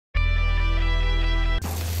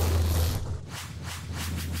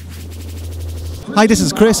Hi, this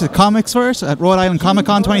is Chris at Comicsverse at Rhode Island Comic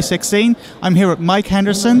Con 2016. I'm here with Mike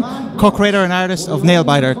Henderson, co-creator and artist of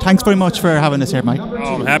NAILBITER. Thanks very much for having us here, Mike.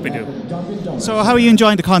 Oh, I'm happy to. So how are you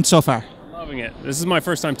enjoying the con so far? Loving it. This is my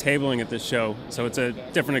first time tabling at this show, so it's a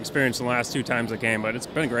different experience than the last 2 times I came, but it's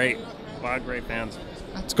been great. A lot of great fans.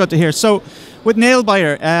 That's good to hear. So with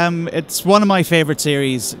NAILBITER, it's one of my favorite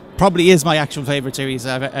series, probably is my actual favorite series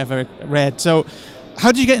I've ever read. So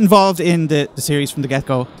how did you get involved in the series from the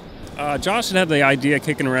get-go? Josh had the idea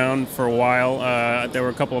kicking around for a while. There were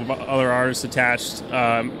a couple of other artists attached,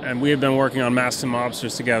 and we had been working on Masks and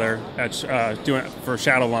Mobsters together doing it for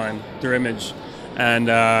Shadowline through Image. And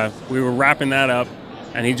we were wrapping that up,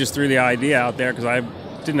 and he just threw the idea out there because I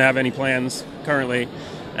didn't have any plans currently.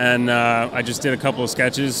 And I just did a couple of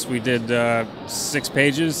sketches. We did 6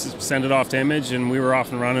 pages, sent it off to Image, and we were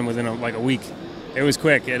off and running within like a week. It was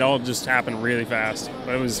quick. It all just happened really fast.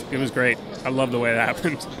 But it was great. I love the way it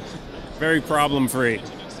happened. Very problem-free.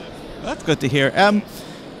 That's good to hear. I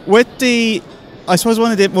suppose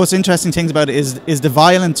one of the most interesting things about it is the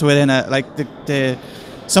violence within it. Like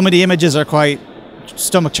some of the images are quite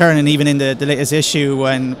stomach-churning, even in the latest issue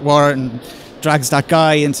when Warren drags that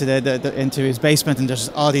guy into into his basement and there's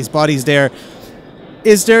all these bodies there.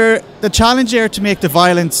 Is there the challenge there to make the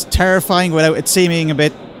violence terrifying without it seeming a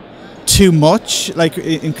bit too much, like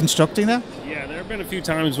in constructing that? Yeah, there have been a few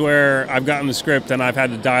times where I've gotten the script and I've had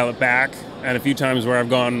to dial it back, and a few times where I've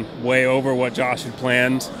gone way over what Josh had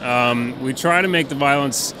planned. We try to make the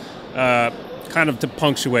violence kind of to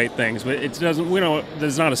punctuate things, but it doesn't.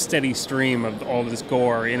 There's not a steady stream of all this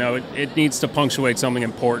gore. It needs to punctuate something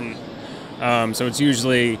important. So it's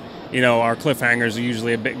usually, our cliffhangers are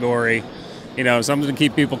usually a bit gory, something to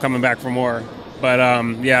keep people coming back for more. But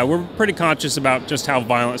yeah, we're pretty conscious about just how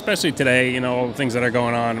violent, especially today, all the things that are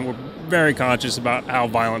going on. We're very conscious about how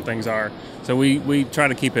violent things are. So we try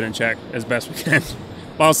to keep it in check as best we can,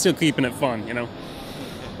 while still keeping it fun,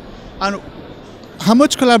 And how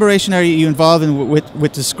much collaboration are you involved in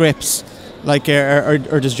with the scripts? Like,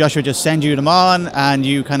 or does Joshua just send you them on and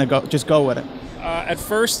you kind of go with it? At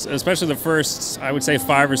first, especially the first, I would say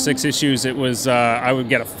 5 or 6 issues, it was I would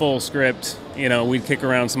get a full script. We'd kick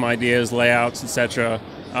around some ideas, layouts, etc.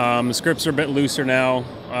 The scripts are a bit looser now.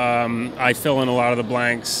 I fill in a lot of the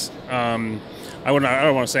blanks. I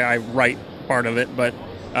don't want to say I write part of it, but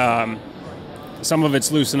some of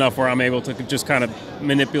it's loose enough where I'm able to just kind of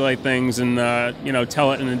manipulate things and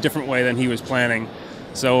tell it in a different way than he was planning.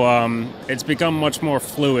 So it's become much more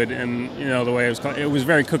fluid, and the way it was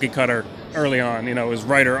very cookie cutter early on. It was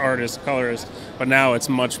writer, artist, colorist, but now it's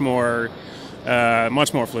much more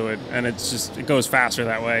fluid, and it goes faster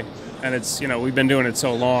that way. And it's we've been doing it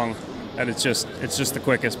so long that it's just the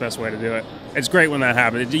quickest, best way to do it. It's great when that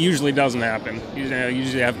happens. It usually doesn't happen.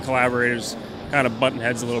 Usually have collaborators kind of button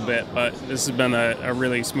heads a little bit, but this has been a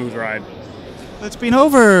really smooth ride. It's been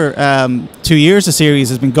over 2 years the series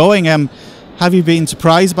has been going. Have you been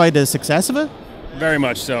surprised by the success of it? Very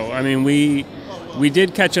much so. I mean, we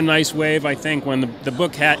did catch a nice wave, I think, when the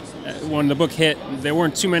book hit. There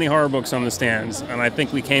weren't too many horror books on the stands, and I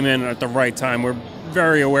think we came in at the right time. We're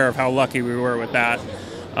very aware of how lucky we were with that.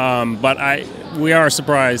 But we are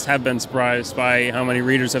surprised, have been surprised by how many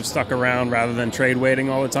readers have stuck around rather than trade waiting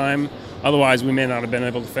all the time. Otherwise, we may not have been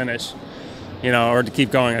able to finish, or to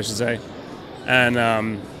keep going, I should say. And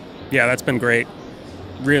yeah, that's been great.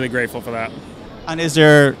 Really grateful for that. And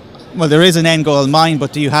there is an end goal in mind,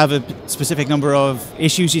 but do you have a specific number of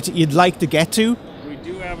issues you'd like to get to? We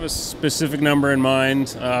do have a specific number in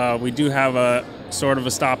mind. We do have a sort of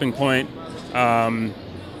a stopping point,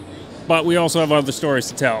 but we also have other stories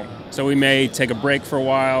to tell. So we may take a break for a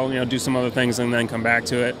while, do some other things and then come back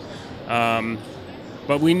to it.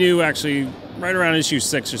 But we knew actually right around issue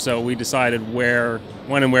 6 or so, we decided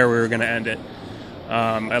when and where we were going to end it,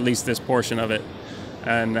 at least this portion of it.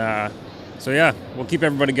 And so yeah, we'll keep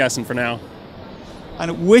everybody guessing for now.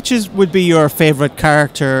 And which would be your favorite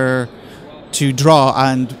character to draw,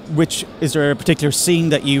 and is there a particular scene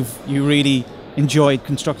that you really enjoyed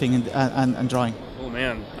constructing and drawing? Oh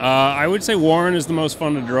man, I would say Warren is the most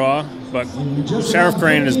fun to draw, but Sheriff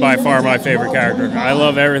Crane is by far my favorite character. I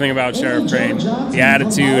love everything about Sheriff Crane. The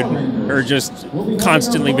attitude, her just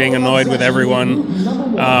constantly being annoyed with everyone.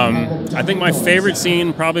 I think my favorite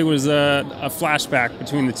scene probably was a flashback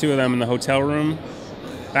between the two of them in the hotel room.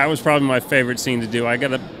 That was probably my favorite scene to do. I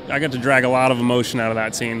got to drag a lot of emotion out of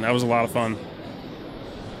that scene. That was a lot of fun.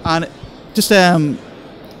 And just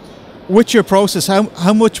with your process,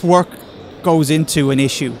 how much work goes into an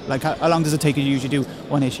issue? Like how long does it take you to usually do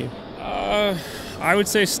one issue? I would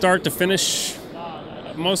say start to finish.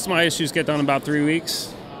 Most of my issues get done in about 3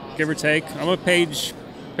 weeks, give or take. I'm a page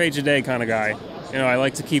a day kind of guy. You know, I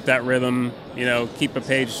like to keep that rhythm. You know,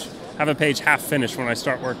 have a page half finished when I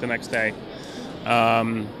start work the next day.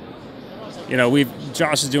 You know,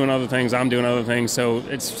 Josh is doing other things, I'm doing other things, so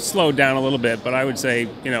it's slowed down a little bit. But I would say,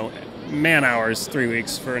 you know, man hours, 3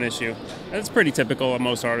 weeks for an issue. That's pretty typical of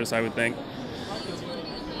most artists, I would think.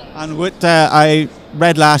 And with I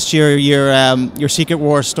read last year your Secret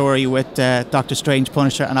War story with Doctor Strange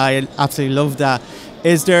Punisher, and I absolutely loved that.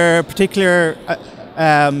 Is there a particular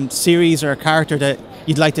series or a character that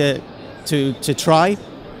you'd like to try?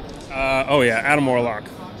 Oh yeah, Adam Warlock.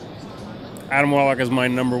 Adam Warlock is my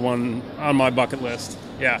 #1 on my bucket list.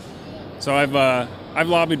 Yeah, so I've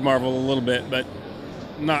lobbied Marvel a little bit, but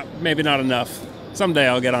maybe not enough. Someday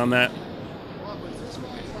I'll get on that.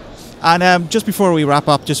 And just before we wrap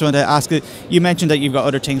up, just wanted to ask you mentioned that you've got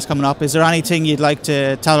other things coming up. Is there anything you'd like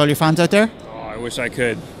to tell all your fans out there? Oh, I wish I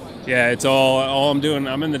could. Yeah, it's all I'm doing.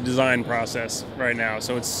 I'm in the design process right now,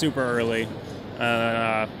 so it's super early.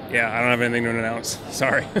 Yeah, I don't have anything to announce.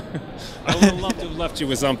 Sorry. I would love to have left you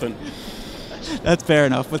with something. That's fair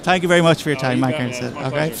enough. Well, thank you very much for your time, Mike Henderson.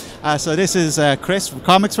 Okay. So this is Chris from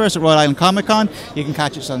Comics First at Rhode Island Comic Con. You can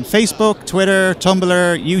catch us on Facebook, Twitter,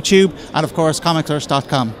 Tumblr, YouTube, and of course,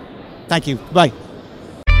 comicsfirst.com. Thank you. Bye.